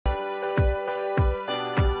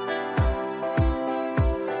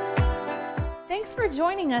Thanks for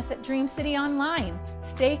joining us at Dream City Online.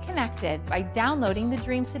 Stay connected by downloading the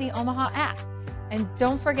Dream City Omaha app. And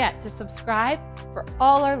don't forget to subscribe for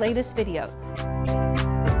all our latest videos.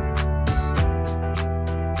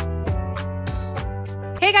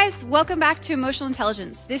 Hey guys, welcome back to Emotional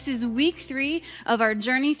Intelligence. This is week 3 of our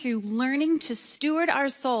journey through learning to steward our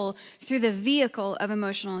soul through the vehicle of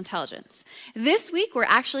emotional intelligence. This week, we're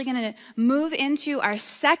actually going to move into our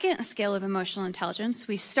second scale of emotional intelligence.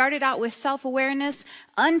 We started out with self-awareness,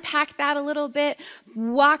 unpacked that a little bit,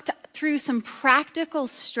 walked through some practical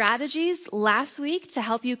strategies last week to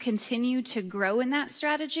help you continue to grow in that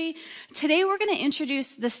strategy. Today, we're going to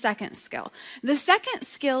introduce the second skill. The second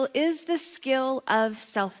skill is the skill of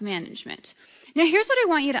self-management. Now, here's what I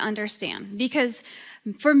want you to understand, because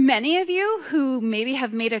for many of you who maybe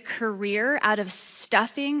have made a career out of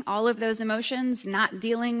stuffing all of those emotions, not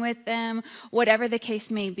dealing with them, whatever the case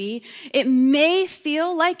may be, it may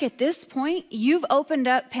feel like at this point you've opened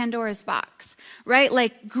up Pandora's box, right?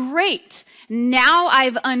 Like, great, now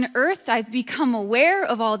I've unearthed, I've become aware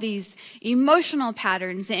of all these emotional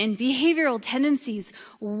patterns and behavioral tendencies.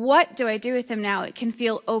 What do I do with them now? It can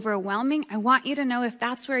feel overwhelming. I want you to know if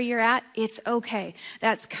that's where you're at, it's okay.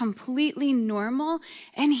 That's completely normal.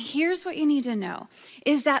 And here's what you need to know,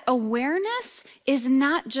 is that awareness is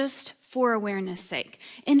not just for awareness' sake.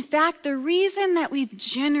 In fact, the reason that we've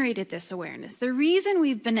generated this awareness, the reason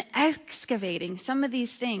we've been excavating some of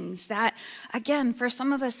these things that, again, for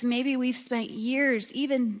some of us, maybe we've spent years,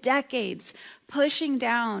 even decades, pushing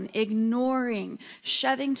down, ignoring,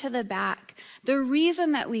 shoving to the back. The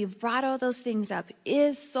reason that we've brought all those things up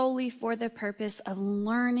is solely for the purpose of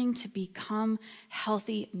learning to become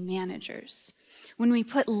healthy managers. When we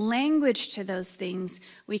put language to those things,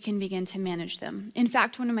 we can begin to manage them. In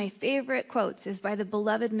fact, one of my favorite quotes is by the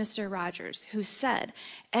beloved Mr. Rogers, who said,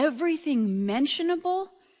 "Everything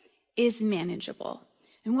mentionable is manageable."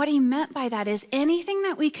 And what he meant by that is anything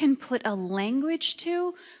that we can put a language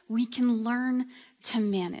to, we can learn to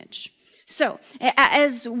manage. So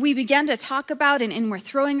as we began to talk about, and we're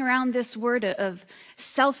throwing around this word of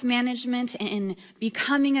self-management and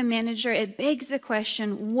becoming a manager, it begs the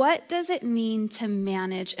question, what does it mean to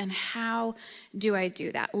manage and how do I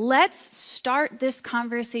do that? Let's start this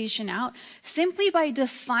conversation out simply by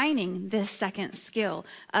defining this second skill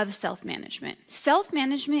of self-management.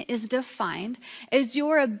 Self-management is defined as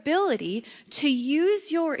your ability to use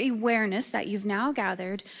your awareness that you've now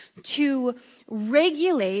gathered to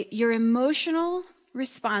regulate your emotional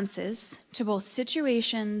responses to both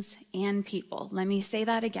situations and people. Let me say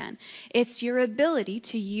that again. It's your ability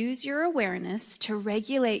to use your awareness to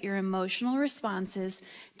regulate your emotional responses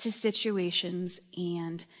to situations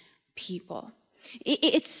and people.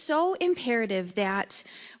 It's so imperative that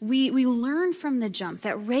we learn from the jump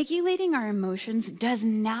that regulating our emotions does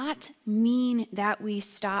not mean that we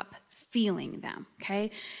stop feeling them,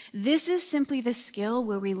 okay? This is simply the skill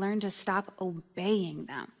where we learn to stop obeying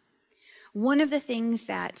them. One of the things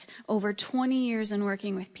that over 20 years in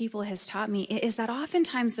working with people has taught me is that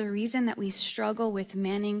oftentimes the reason that we struggle with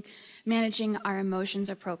managing our emotions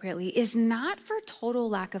appropriately is not for total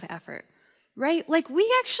lack of effort, right? Like, we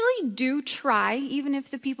actually do try, even if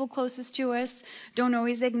the people closest to us don't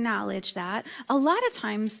always acknowledge that. A lot of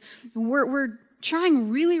times we're trying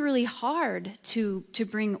really, really hard to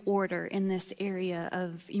bring order in this area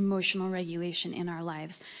of emotional regulation in our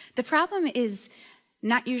lives. The problem is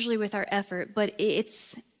not usually with our effort, but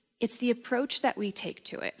it's the approach that we take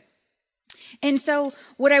to it. And so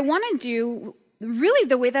what I want to do, really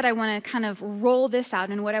the way that I want to kind of roll this out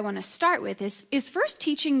and what I want to start with is first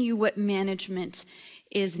teaching you what management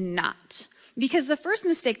is not. Because the first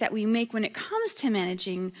mistake that we make when it comes to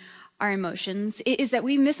managing our emotions is that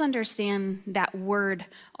we misunderstand that word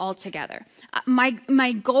altogether. My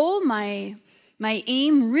goal, my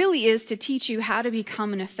aim really is to teach you how to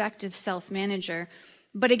become an effective self-manager.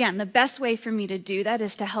 But again, the best way for me to do that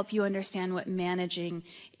is to help you understand what managing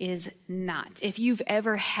is not. If you've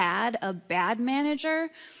ever had a bad manager,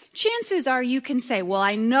 chances are you can say, well,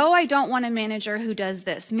 I know I don't want a manager who does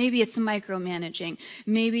this. Maybe it's micromanaging.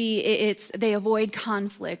 Maybe it's they avoid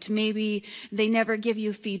conflict. Maybe they never give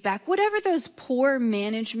you feedback. Whatever those poor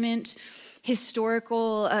management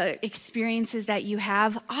historical experiences that you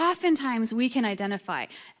have, oftentimes we can identify,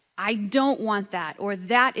 I don't want that, or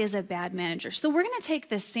that is a bad manager. So we're going to take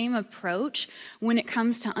the same approach when it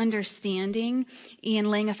comes to understanding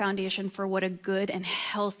and laying a foundation for what a good and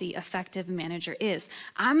healthy, effective manager is.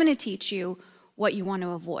 I'm going to teach you what you want to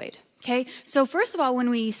avoid, okay? So first of all,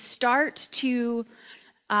 when we start to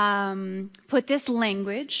put this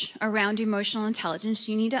language around emotional intelligence,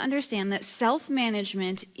 you need to understand that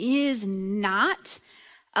self-management is not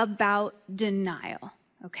about denial.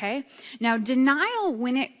 Okay? Now, denial,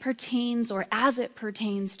 when it pertains or as it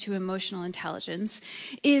pertains to emotional intelligence,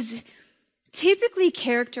 is typically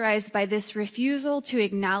characterized by this refusal to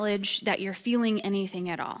acknowledge that you're feeling anything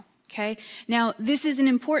at all. Okay? Now, this is an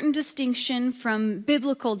important distinction from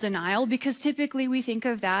biblical denial because typically we think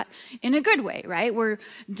of that in a good way, right? We're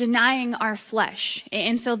denying our flesh.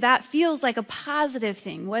 And so that feels like a positive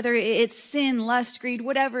thing, whether it's sin, lust, greed,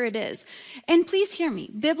 whatever it is. And please hear me,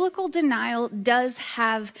 biblical denial does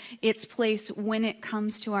have its place when it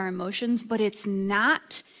comes to our emotions, but it's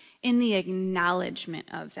not in the acknowledgement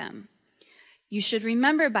of them. You should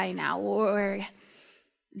remember by now or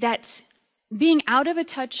that being out of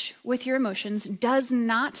touch with your emotions does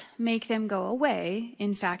not make them go away.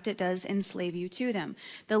 In fact, it does enslave you to them.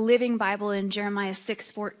 The Living Bible in Jeremiah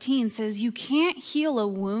 6:14 says you can't heal a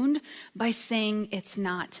wound by saying it's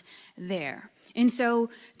not there. And so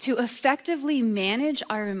to effectively manage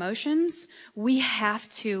our emotions, we have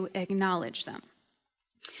to acknowledge them.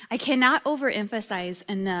 I cannot overemphasize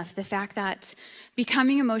enough the fact that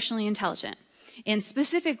becoming emotionally intelligent, and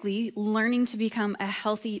specifically learning to become a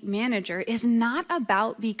healthy manager, is not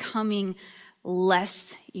about becoming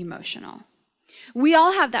less emotional. We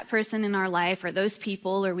all have that person in our life, or those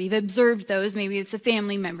people, or we've observed those. Maybe it's a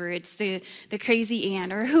family member, it's the crazy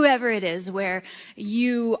aunt, or whoever it is, where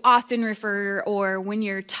you often refer, or when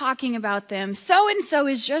you're talking about them, so-and-so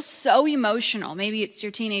is just so emotional. Maybe it's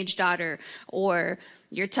your teenage daughter or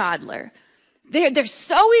your toddler. They're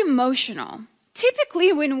so emotional.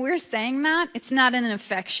 Typically, when we're saying that, it's not an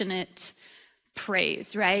affectionate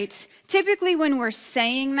praise, right? Typically, when we're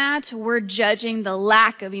saying that, we're judging the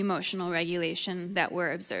lack of emotional regulation that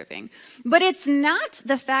we're observing. But it's not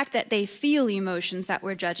the fact that they feel emotions that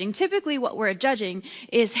we're judging. Typically, what we're judging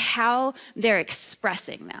is how they're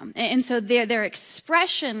expressing them. And so their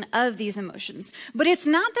expression of these emotions. But it's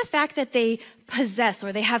not the fact that they possess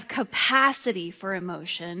or they have capacity for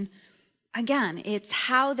emotion. Again, it's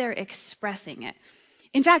how they're expressing it.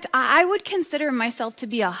 In fact, I would consider myself to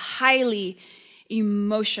be a highly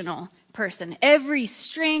emotional person. Every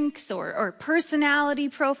strengths or personality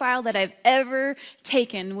profile that I've ever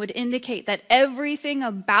taken would indicate that everything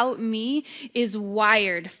about me is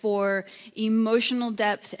wired for emotional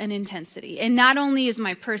depth and intensity. And not only is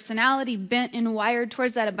my personality bent and wired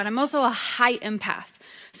towards that, but I'm also a high empath.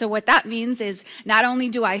 So what that means is not only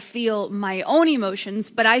do I feel my own emotions,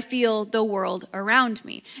 but I feel the world around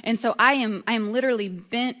me. And so I am literally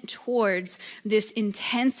bent towards this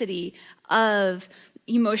intensity of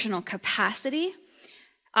emotional capacity.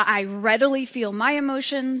 I readily feel my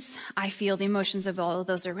emotions. I feel the emotions of all of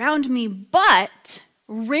those around me, but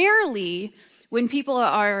rarely when people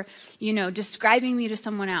are, describing me to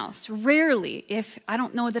someone else, rarely, if I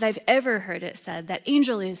don't know that I've ever heard it said, that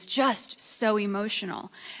Angel is just so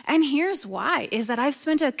emotional. And here's why, is that I've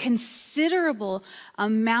spent a considerable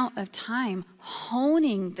amount of time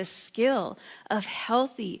honing the skill of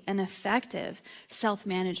healthy and effective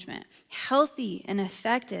self-management, healthy and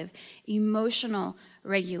effective emotional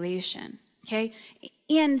regulation, okay?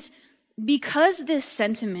 And because this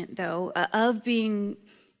sentiment, though, of being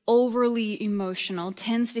overly emotional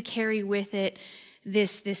tends to carry with it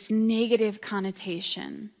this negative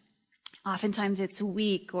connotation. Oftentimes it's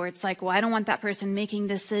weak, or it's like, well, I don't want that person making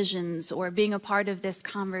decisions or being a part of this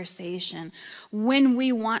conversation. When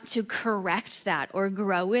we want to correct that or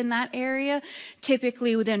grow in that area,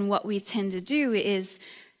 typically then what we tend to do is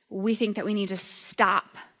we think that we need to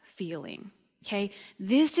stop feeling, okay?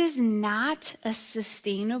 This is not a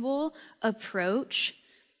sustainable approach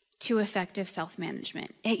to effective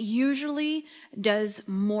self-management. It usually does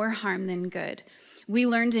more harm than good. We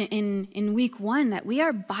learned in week 1 that we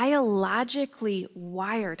are biologically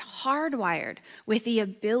wired, hardwired, with the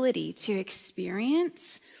ability to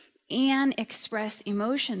experience and express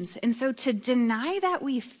emotions. And so to deny that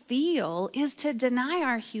we feel is to deny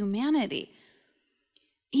our humanity.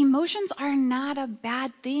 Emotions are not a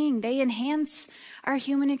bad thing. They enhance our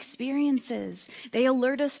human experiences. They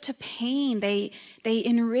alert us to pain. They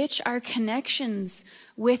enrich our connections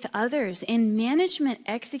with others. And management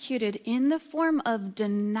executed in the form of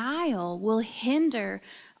denial will hinder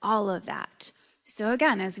all of that. So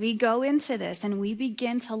again, as we go into this and we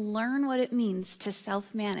begin to learn what it means to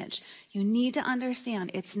self-manage, you need to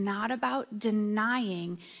understand it's not about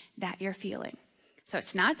denying that you're feeling. So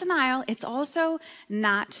it's not denial, it's also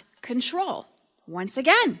not control. Once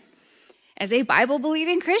again, as a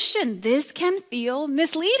Bible-believing Christian, this can feel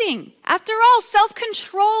misleading. After all,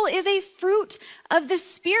 self-control is a fruit of the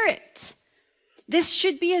Spirit. This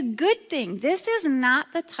should be a good thing. This is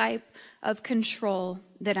not the type of control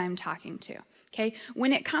that I'm talking to. Okay,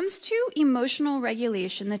 when it comes to emotional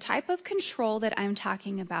regulation, the type of control that I'm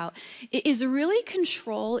talking about is really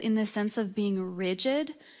control in the sense of being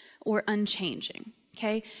rigid or unchanging.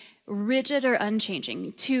 Okay, rigid or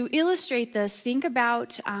unchanging. To illustrate this, think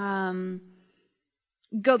about,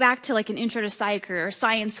 go back to like an intro to psych or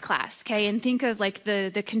science class, okay, and think of like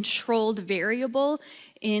the controlled variable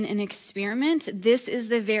in an experiment. This is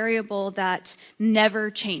the variable that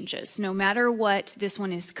never changes. No matter what, this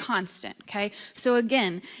one is constant, okay? So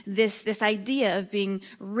again, this idea of being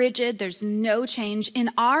rigid, there's no change.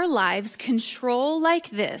 In our lives, control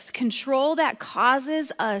like this, control that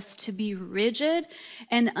causes us to be rigid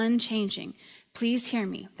and unchanging. Please hear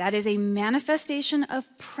me. That is a manifestation of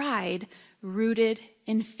pride rooted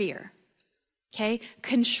in fear. Okay,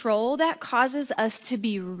 control that causes us to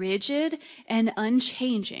be rigid and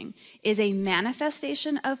unchanging is a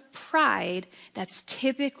manifestation of pride that's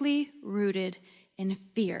typically rooted in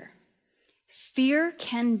fear. Fear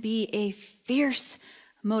can be a fierce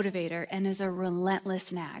motivator and is a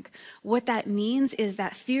relentless nag. What that means is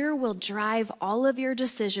that fear will drive all of your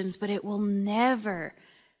decisions, but it will never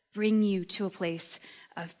bring you to a place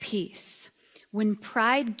of peace. When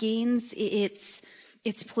pride gains its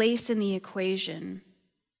place in the equation,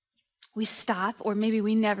 we stop, or maybe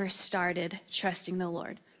we never started trusting the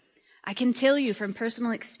Lord. I can tell you from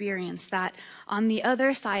personal experience that on the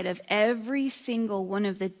other side of every single one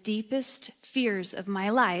of the deepest fears of my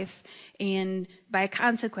life, and by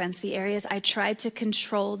consequence, the areas I tried to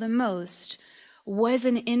control the most, was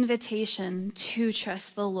an invitation to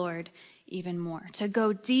trust the Lord even more, to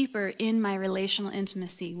go deeper in my relational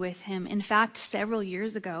intimacy with him. In fact, several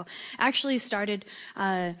years ago, I actually started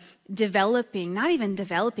developing, not even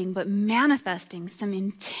developing, but manifesting some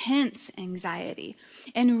intense anxiety.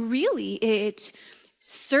 And really, it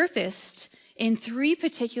surfaced in 3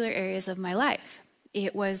 particular areas of my life.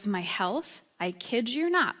 It was my health. I kid you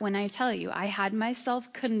not when I tell you, I had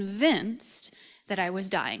myself convinced that I was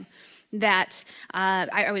dying, that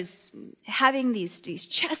I was having these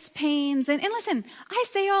chest pains. And listen, I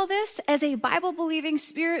say all this as a Bible-believing,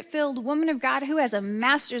 Spirit-filled woman of God who has a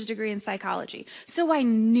master's degree in psychology. So I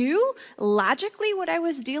knew logically what I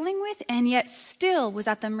was dealing with, and yet still was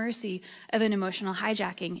at the mercy of an emotional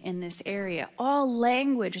hijacking in this area. All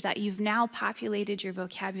language that you've now populated your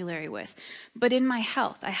vocabulary with. But in my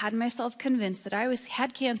health, I had myself convinced that I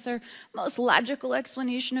had cancer. Most logical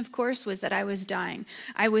explanation, of course, was that I was dying.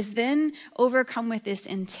 I was then overcome with this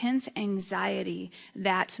intense anxiety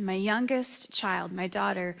that my youngest child, my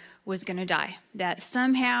daughter, was going to die, that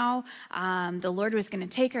somehow the Lord was going to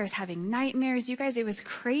take her. I was having nightmares. You guys, it was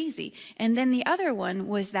crazy. And then the other one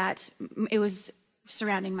was that it was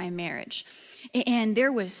surrounding my marriage. And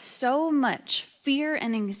there was so much fear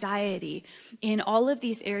and anxiety in all of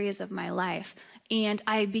these areas of my life. And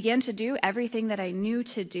I began to do everything that I knew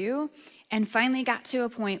to do, and finally got to a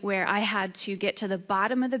point where I had to get to the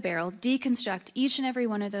bottom of the barrel, deconstruct each and every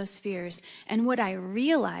one of those fears. And what I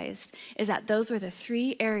realized is that those were the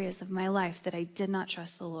 3 areas of my life that I did not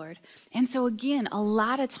trust the Lord. And so again, a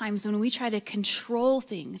lot of times when we try to control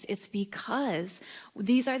things, it's because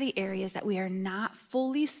these are the areas that we are not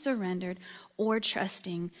fully surrendered or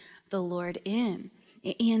trusting the Lord in.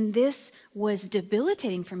 And this was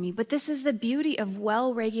debilitating for me. But this is the beauty of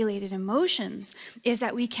well-regulated emotions, is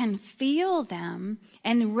that we can feel them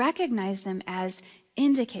and recognize them as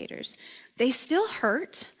indicators. They still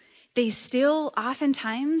hurt. They still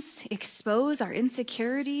oftentimes expose our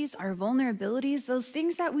insecurities, our vulnerabilities, those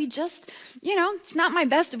things that we just, it's not my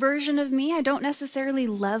best version of me. I don't necessarily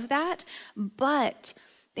love that. But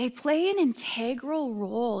they play an integral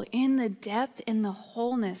role in the depth and the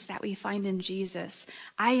wholeness that we find in Jesus.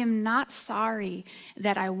 I am not sorry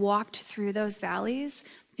that I walked through those valleys,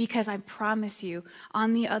 because I promise you,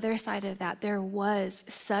 on the other side of that, there was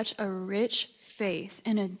such a rich faith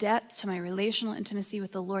and a depth to my relational intimacy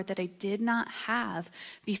with the Lord that I did not have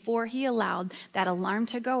before he allowed that alarm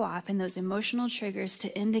to go off and those emotional triggers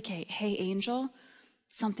to indicate, hey, Angel,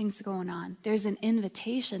 something's going on. There's an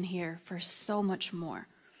invitation here for so much more.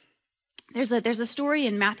 There's a story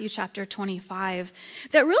in Matthew chapter 25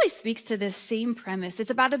 that really speaks to this same premise. It's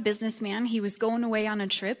about a businessman. He was going away on a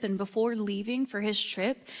trip, and before leaving for his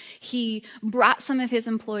trip, he brought some of his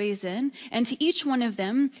employees in, and to each one of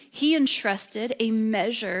them, he entrusted a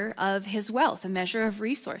measure of his wealth, a measure of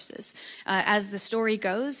resources. As the story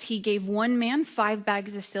goes, he gave one man 5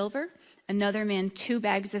 bags of silver, another man 2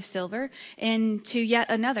 bags of silver, and to yet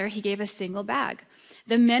another, he gave a single bag.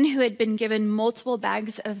 The men who had been given multiple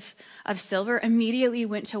bags of silver immediately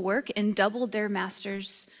went to work and doubled their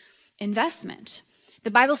master's investment.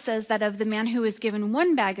 The Bible says that of the man who was given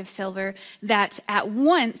 1 bag of silver, that at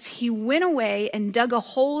once he went away and dug a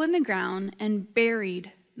hole in the ground and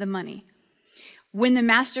buried the money. When the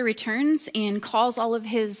master returns and calls all of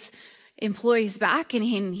his employees back and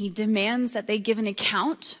he demands that they give an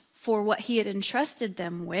account for what he had entrusted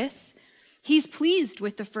them with, he's pleased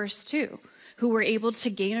with the first 2 who were able to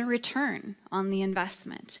gain a return on the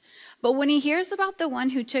investment. But when he hears about the one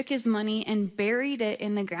who took his money and buried it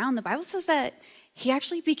in the ground, the Bible says that he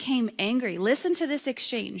actually became angry. Listen to this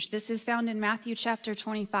exchange. This is found in Matthew chapter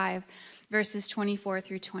 25, verses 24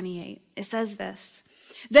 through 28. It says this: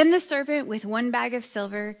 "Then the servant with 1 bag of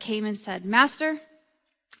silver came and said, 'Master,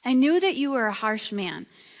 I knew that you were a harsh man,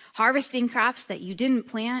 harvesting crops that you didn't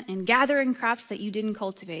plant and gathering crops that you didn't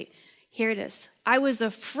cultivate. Here it is. I was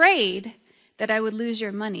afraid that I would lose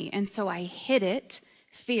your money, and so I hid it,'"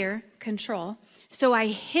 fear, control, "so I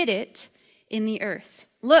hid it in the earth.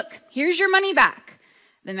 Look, here's your money back."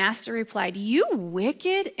 The master replied, "You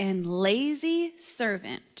wicked and lazy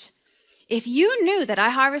servant. If you knew that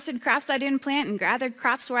I harvested crops I didn't plant and gathered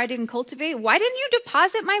crops where I didn't cultivate, why didn't you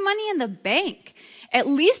deposit my money in the bank? At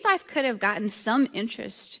least I could have gotten some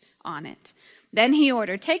interest on it." Then he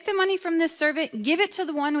ordered, "Take the money from this servant, give it to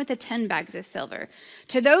the one with the 10 bags of silver.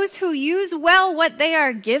 To those who use well what they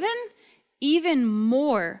are given, even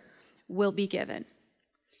more will be given,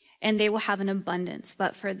 and they will have an abundance.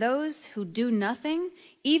 But for those who do nothing,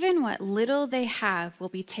 even what little they have will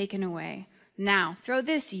be taken away. Now throw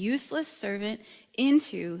this useless servant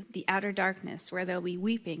into the outer darkness, where there'll be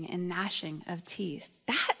weeping and gnashing of teeth."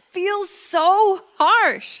 That feels so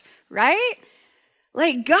harsh, right?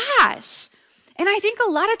 Like, gosh. And I think a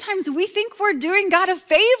lot of times we think we're doing God a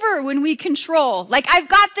favor when we control. Like, "I've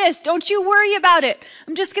got this, don't you worry about it.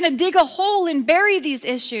 I'm just going to dig a hole and bury these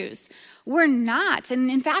issues." We're not. And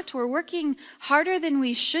in fact, we're working harder than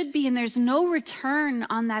we should be, and there's no return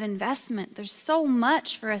on that investment. There's so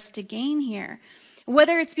much for us to gain here.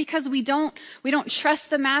 Whether it's because we don't trust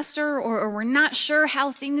the master, or we're not sure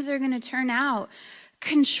how things are going to turn out.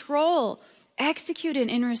 Control executed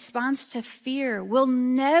in response to fear will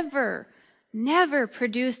never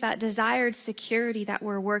produce that desired security that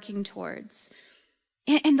we're working towards.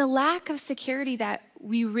 And the lack of security that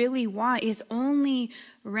we really want is only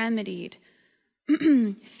remedied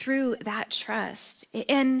through that trust.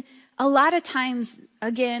 And a lot of times,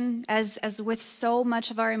 again, as with so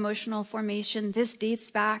much of our emotional formation, this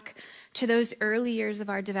dates back to those early years of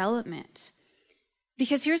our development.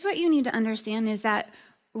 Because here's what you need to understand is that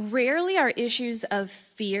rarely are issues of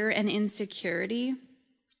fear and insecurity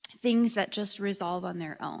things that just resolve on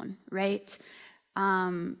their own, right?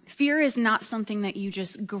 Fear is not something that you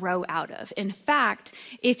just grow out of. In fact,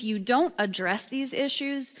 if you don't address these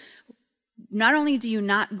issues, not only do you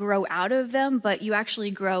not grow out of them, but you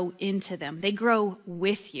actually grow into them. They grow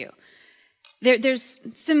with you. There's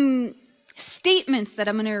some statements that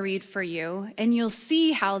I'm going to read for you, and you'll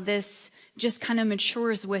see how this just kind of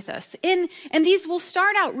matures with us. And these will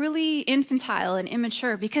start out really infantile and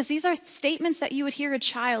immature, because these are statements that you would hear a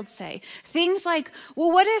child say. Things like, "Well,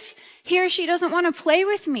 what if he or she doesn't want to play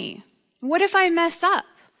with me? What if I mess up?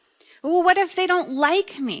 Well, what if they don't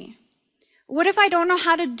like me? What if I don't know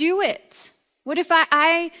how to do it? What if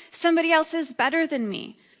somebody else is better than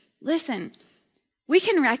me?" Listen, we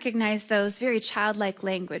can recognize those very childlike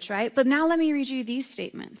language, right? But now let me read you these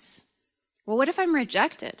statements. Well, what if I'm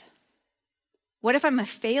rejected? What if I'm a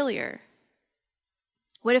failure?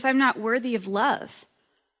 What if I'm not worthy of love?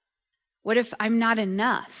 What if I'm not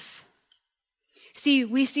enough? See,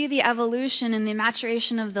 we see the evolution and the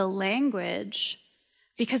maturation of the language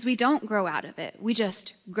because we don't grow out of it. We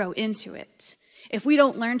just grow into it. If we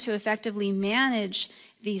don't learn to effectively manage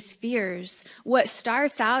these fears, what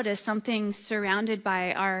starts out as something surrounded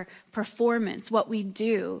by our performance, what we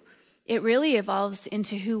do, it really evolves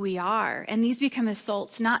into who we are. And these become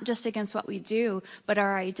assaults not just against what we do, but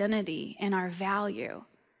our identity and our value.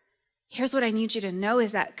 Here's what I need you to know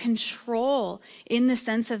is that control, in the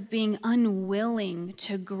sense of being unwilling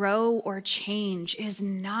to grow or change, is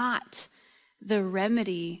not the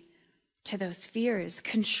remedy to those fears.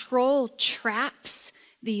 Control traps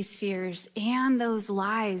these fears and those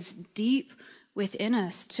lies deep within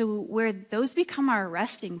us to where those become our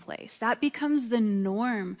resting place. That becomes the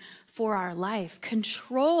norm for our life.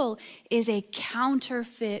 Control is a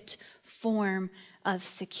counterfeit form of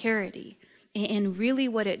security. And really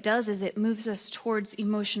what it does is it moves us towards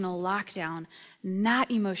emotional lockdown,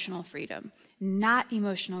 not emotional freedom, not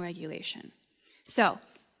emotional regulation. So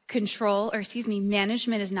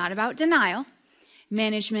management is not about denial.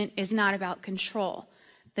 Management is not about control.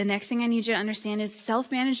 The next thing I need you to understand is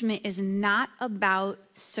self-management is not about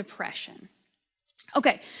suppression.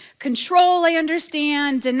 Okay, control, I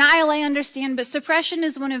understand. Denial, I understand. But suppression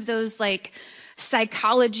is one of those like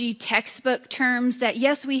psychology textbook terms that,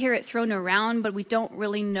 yes, we hear it thrown around, but we don't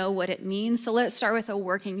really know what it means. So let's start with a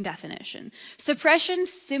working definition. Suppression,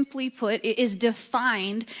 simply put, is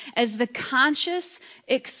defined as the conscious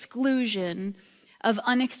exclusion of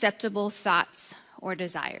unacceptable thoughts or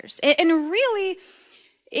desires. And really,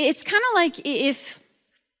 it's kind of like if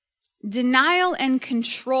denial and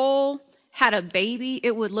control had a baby,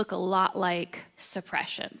 it would look a lot like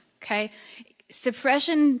suppression, okay?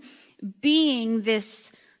 Suppression being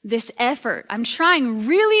this effort. I'm trying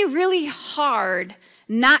really, really hard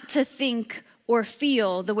not to think or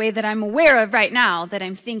feel the way that I'm aware of right now that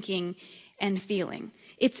I'm thinking and feeling.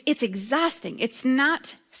 It's exhausting. It's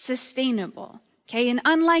not sustainable, okay? And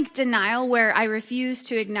unlike denial, where I refuse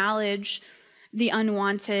to acknowledge the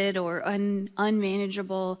unwanted or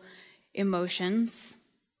unmanageable emotions,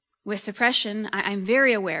 with suppression, I'm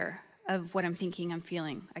very aware of what I'm thinking, I'm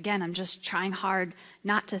feeling. Again, I'm just trying hard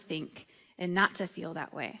not to think and not to feel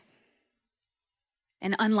that way.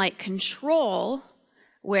 And unlike control,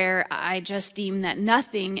 where I just deem that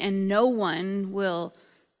nothing and no one will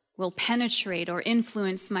penetrate or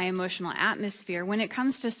influence my emotional atmosphere, when it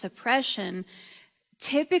comes to suppression,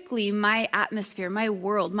 typically my atmosphere, my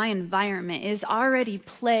world, my environment is already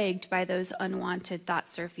plagued by those unwanted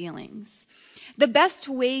thoughts or feelings. The best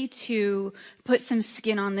way to put some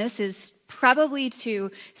skin on this is probably to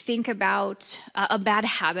think about a bad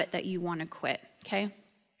habit that you want to quit, okay?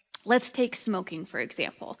 Let's take smoking, for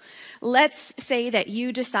example. Let's say that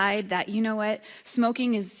you decide that, you know what,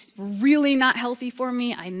 smoking is really not healthy for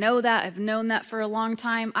me. I know that. I've known that for a long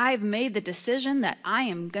time. I've made the decision that I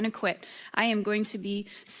am going to quit. I am going to be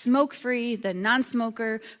smoke-free, the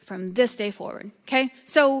non-smoker from this day forward, okay?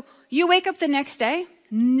 So you wake up the next day.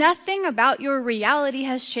 Nothing about your reality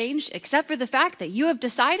has changed except for the fact that you have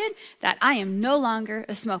decided that I am no longer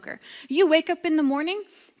a smoker. You wake up in the morning.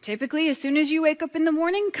 Typically, as soon as you wake up in the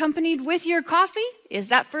morning, accompanied with your coffee, is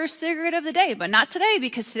that first cigarette of the day. But not today,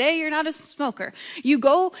 because today you're not a smoker. You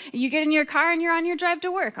go, you get in your car, and you're on your drive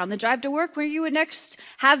to work. On the drive to work, where you would next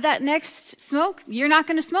have that next smoke, you're not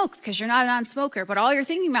going to smoke because you're not a non-smoker. But all you're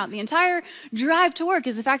thinking about the entire drive to work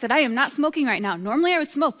is the fact that I am not smoking right now. Normally I would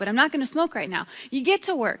smoke, but I'm not going to smoke right now. You get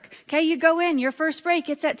to work, okay? You go in, your first break,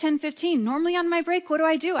 it's at 10:15. Normally on my break, what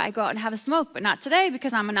do? I go out and have a smoke, but not today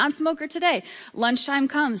because I'm a non-smoker today. Lunchtime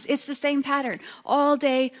comes. It's the same pattern all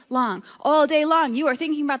day long. All day long, you are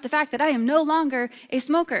thinking about the fact that I am no longer a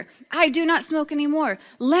smoker. I do not smoke anymore.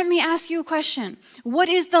 Let me ask you a question. What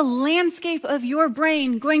is the landscape of your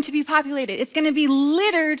brain going to be populated? It's going to be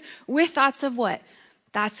littered with thoughts of what?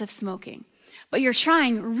 Thoughts of smoking. But you're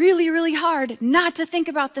trying really, really hard not to think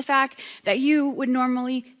about the fact that you would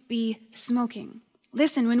normally be smoking.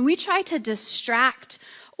 Listen, when we try to distract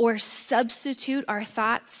or substitute our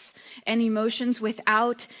thoughts and emotions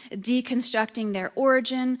without deconstructing their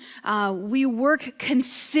origin, we work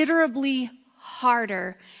considerably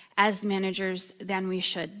harder as managers than we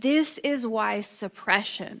should. This is why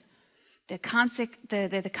suppression, the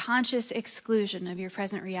conscious exclusion of your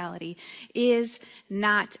present reality, is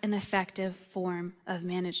not an effective form of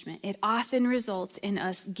management. It often results in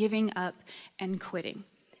us giving up and quitting.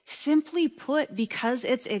 Simply put, because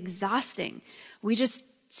it's exhausting. We just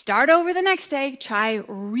start over the next day, try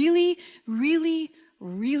really, really,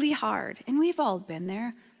 really hard. And we've all been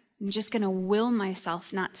there. I'm just going to will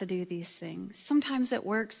myself not to do these things. Sometimes it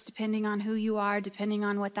works depending on who you are, depending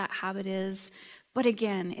on what that habit is. But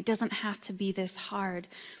again, it doesn't have to be this hard.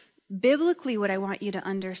 Biblically, what I want you to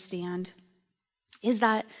understand is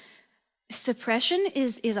that suppression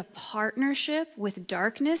is a partnership with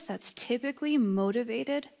darkness that's typically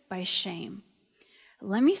motivated by shame.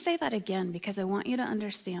 Let me say that again because I want you to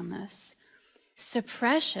understand this.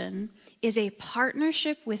 Suppression is a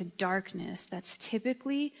partnership with darkness that's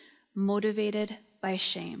typically motivated by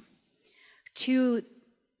shame. To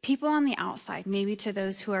people on the outside, maybe to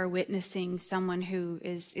those who are witnessing someone who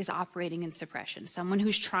is operating in suppression, someone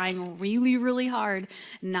who's trying really, really hard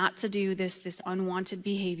not to do this unwanted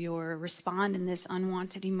behavior or respond in this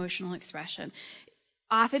unwanted emotional expression.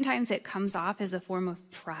 Oftentimes it comes off as a form of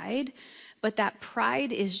pride, but that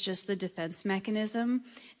pride is just the defense mechanism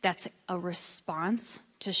that's a response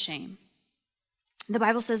to shame. The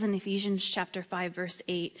Bible says in Ephesians chapter 5, verse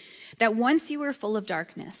 8, that once you were full of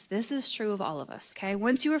darkness, this is true of all of us, okay?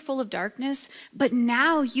 Once you were full of darkness, but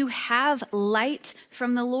now you have light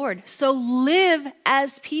from the Lord. So live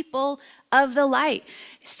as people of the light.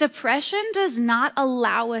 Suppression does not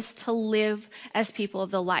allow us to live as people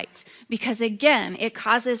of the light because, again, it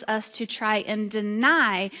causes us to try and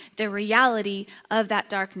deny the reality of that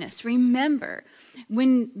darkness. Remember,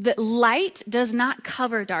 when the light does not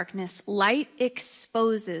cover darkness, light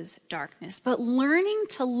exposes darkness. But learning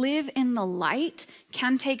to live in the light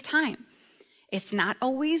can take time. It's not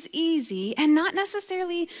always easy, and not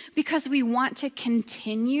necessarily because we want to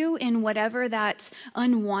continue in whatever that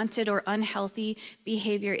unwanted or unhealthy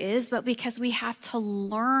behavior is, but because we have to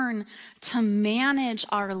learn to manage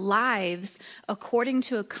our lives according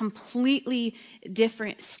to a completely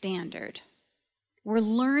different standard. We're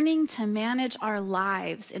learning to manage our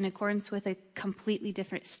lives in accordance with a completely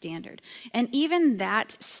different standard. And even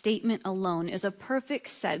that statement alone is a perfect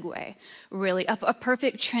segue, really, a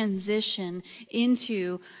perfect transition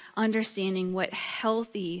into understanding what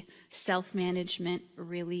healthy self-management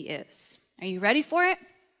really is. Are you ready for it?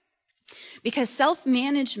 Because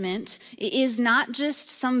self-management is not just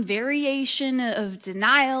some variation of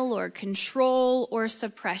denial or control or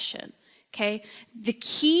suppression. Okay, the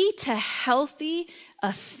key to healthy,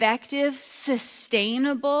 effective,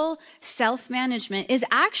 sustainable self-management is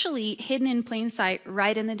actually hidden in plain sight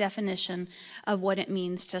right in the definition of what it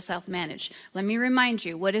means to self-manage. Let me remind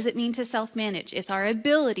you, what does it mean to self-manage? It's our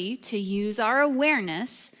ability to use our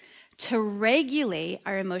awareness to regulate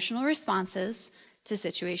our emotional responses to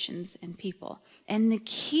situations and people. And the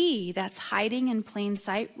key that's hiding in plain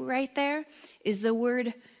sight right there is the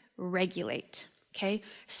word regulate. Okay,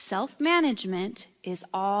 self-management is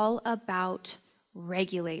all about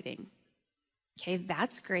regulating. Okay,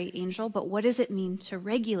 that's great, Angel, but what does it mean to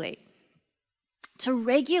regulate? To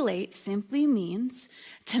regulate simply means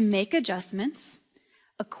to make adjustments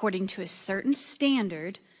according to a certain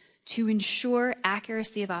standard to ensure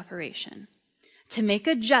accuracy of operation. To make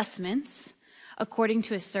adjustments according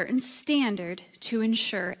to a certain standard to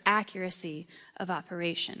ensure accuracy of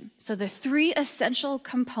operation. So the three essential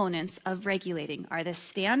components of regulating are the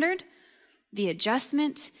standard, the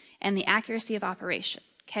adjustment, and the accuracy of operation.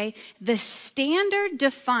 Okay? The standard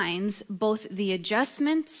defines both the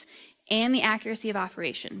adjustments and the accuracy of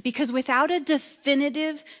operation, because without a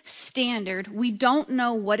definitive standard, we don't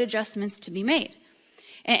know what adjustments to be made.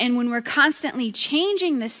 And when we're constantly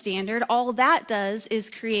changing the standard, all that does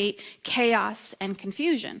is create chaos and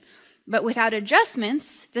confusion. But without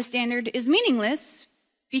adjustments, the standard is meaningless,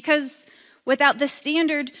 because without the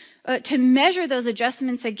standard to measure those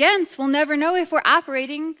adjustments against, we'll never know if we're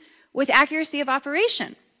operating with accuracy of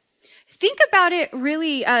operation. Think about it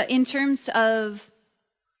really in terms of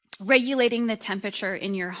regulating the temperature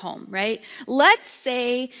in your home, right? Let's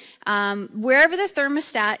say wherever the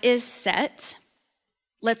thermostat is set,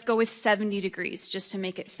 let's go with 70 degrees just to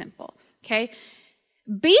make it simple, okay?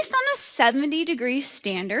 Based on a 70-degree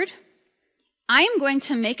standard, I am going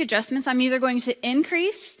to make adjustments. I'm either going to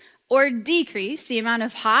increase or decrease the amount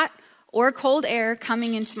of hot or cold air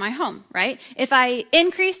coming into my home, right? If I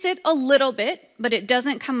increase it a little bit, but it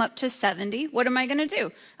doesn't come up to 70, what am I going to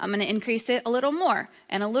do? I'm going to increase it a little more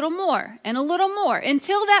and a little more and a little more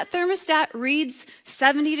until that thermostat reads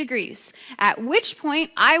 70 degrees, at which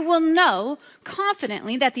point I will know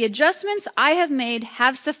confidently that the adjustments I have made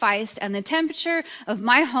have sufficed and the temperature of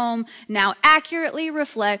my home now accurately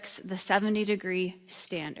reflects the 70-degree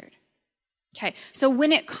standard. Okay, so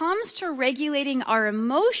when it comes to regulating our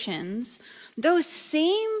emotions, those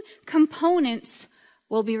same components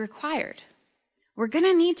will be required. We're going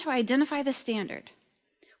to need to identify the standard.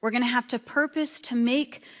 We're going to have to purpose to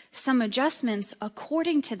make some adjustments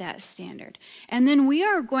according to that standard. And then we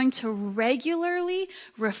are going to regularly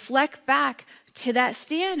reflect back to that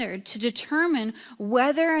standard to determine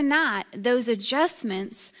whether or not those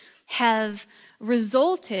adjustments have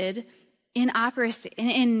resulted in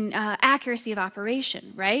accuracy of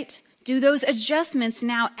operation, right? Do those adjustments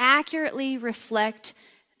now accurately reflect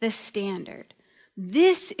the standard?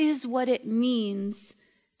 This is what it means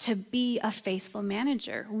to be a faithful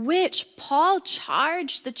manager, which Paul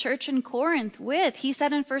charged the church in Corinth with. He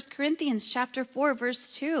said in 1 Corinthians chapter 4,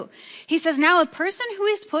 verse 2, he says, now a person who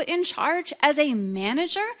is put in charge as a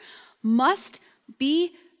manager must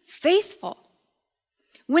be faithful.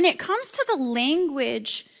 When it comes to the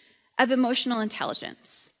language of emotional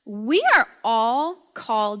intelligence, we are all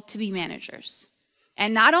called to be managers.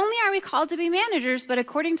 And not only are we called to be managers, but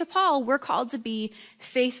according to Paul, we're called to be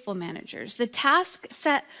faithful managers. The task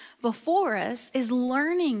set before us is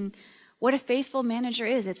learning what a faithful manager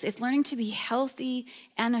is. It's learning to be healthy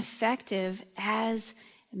and effective as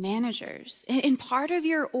managers. And part of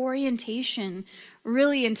your orientation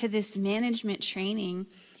really into this management training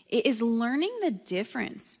is learning the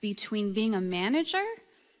difference between being a manager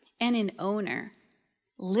and an owner.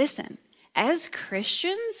 Listen, as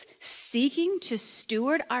Christians seeking to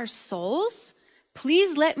steward our souls,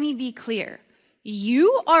 please let me be clear.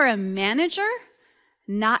 You are a manager,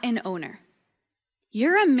 not an owner.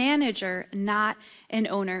 You're a manager, not an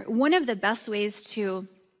owner. One of the best ways to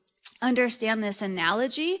understand this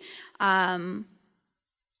analogy,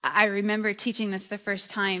 I remember teaching this the first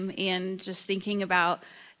time and just thinking about,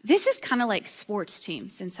 this is kind of like sports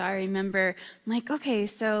teams. And so I remember, I'm like, okay,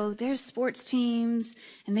 so there's sports teams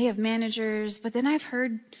and they have managers, but then I've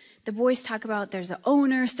heard the boys talk about there's an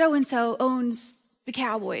owner, so-and-so owns the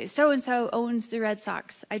Cowboys, so-and-so owns the Red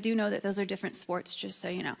Sox. I do know that those are different sports, just so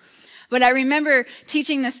you know. But I remember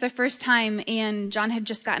teaching this the first time, and John had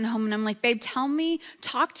just gotten home, and I'm like, babe,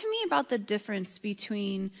 talk to me about the difference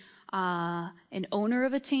between an owner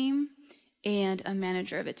of a team and a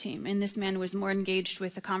manager of a team. And this man was more engaged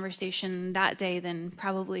with the conversation that day than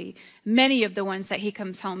probably many of the ones that he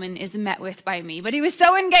comes home and is met with by me. But he was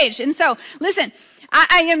so engaged. And so, listen,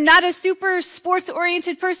 I am not a super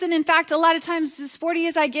sports-oriented person. In fact, a lot of times, as sporty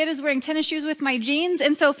as I get is wearing tennis shoes with my jeans.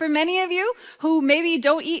 And so for many of you who maybe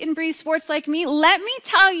don't eat and breathe sports like me, let me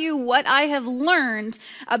tell you what I have learned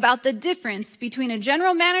about the difference between a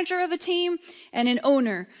general manager of a team and an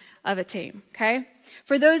owner of a team, okay?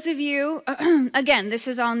 For those of you, again, this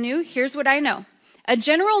is all new. Here's what I know. A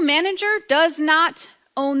general manager does not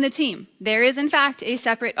own the team. There is, in fact, a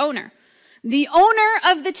separate owner. The owner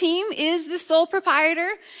of the team is the sole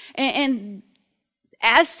proprietor, and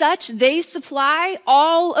as such, they supply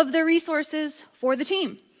all of the resources for the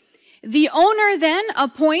team. The owner then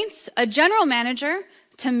appoints a general manager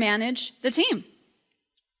to manage the team.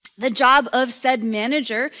 The job of said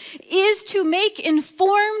manager is to make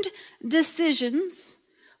informed decisions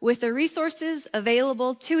with the resources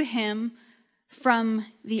available to him from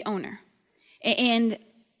the owner, and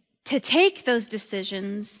to take those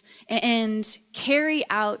decisions and carry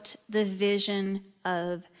out the vision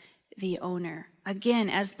of the owner. Again,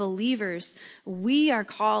 as believers, we are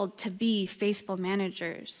called to be faithful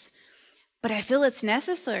managers. But I feel it's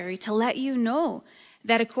necessary to let you know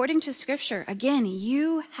that according to Scripture, again,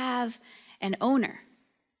 you have an owner.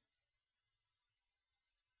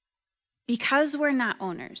 Because we're not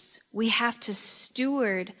owners, we have to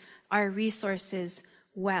steward our resources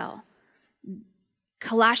well.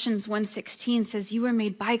 Colossians 1:16 says you were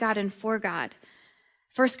made by God and for God.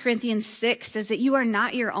 1 Corinthians 6 says that you are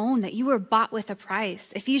not your own, that you were bought with a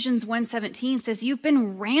price. Ephesians 1:17 says you've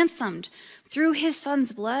been ransomed through his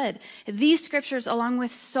son's blood. These scriptures, along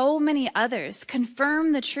with so many others,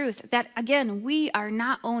 confirm the truth that, again, we are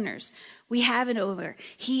not owners. We have an owner.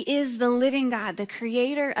 He is the living God, the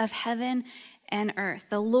creator of heaven and earth,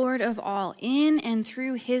 the Lord of all. In and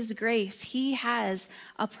through his grace, he has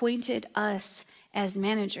appointed us as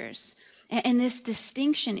managers. And this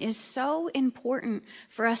distinction is so important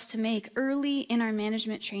for us to make early in our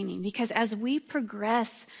management training, because as we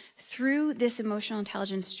progress through this emotional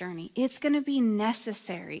intelligence journey, it's going to be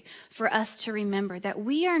necessary for us to remember that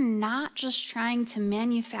we are not just trying to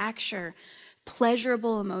manufacture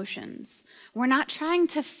pleasurable emotions. We're not trying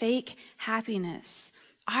to fake happiness.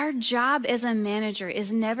 Our job as a manager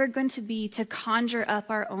is never going to be to conjure up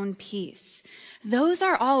our own peace. Those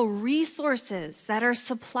are all resources that are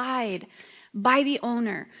supplied by the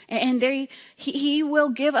owner, and he will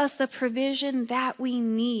give us the provision that we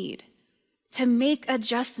need to make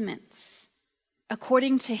adjustments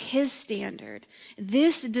according to his standard.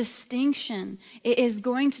 This distinction is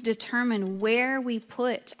going to determine where we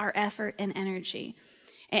put our effort and energy.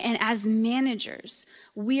 And as managers,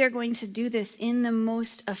 we are going to do this in the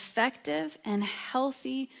most effective and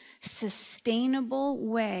healthy, sustainable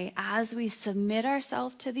way as we submit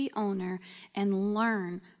ourselves to the owner and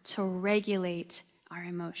learn to regulate our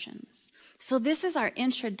emotions. So this is our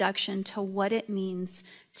introduction to what it means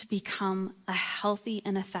to become a healthy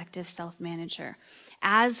and effective self-manager.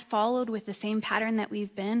 As followed with the same pattern that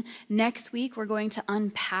we've been, next week we're going to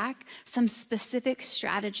unpack some specific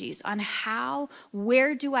strategies on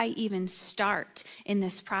where do I even start in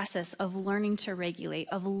this process of learning to regulate,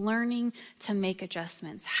 of learning to make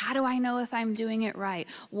adjustments. How do I know if I'm doing it right?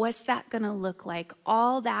 What's that going to look like?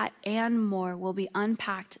 All that and more will be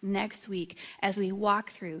unpacked next week as we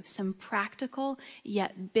walk through some practical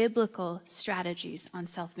yet biblical strategies on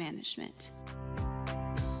self-management.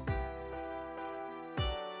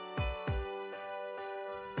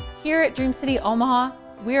 Here at Dream City Omaha,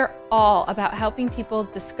 we're all about helping people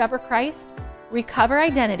discover Christ, recover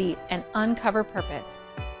identity, and uncover purpose.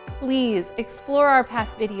 Please explore our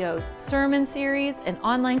past videos, sermon series, and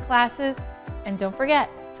online classes, and don't forget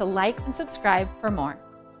to like and subscribe for more.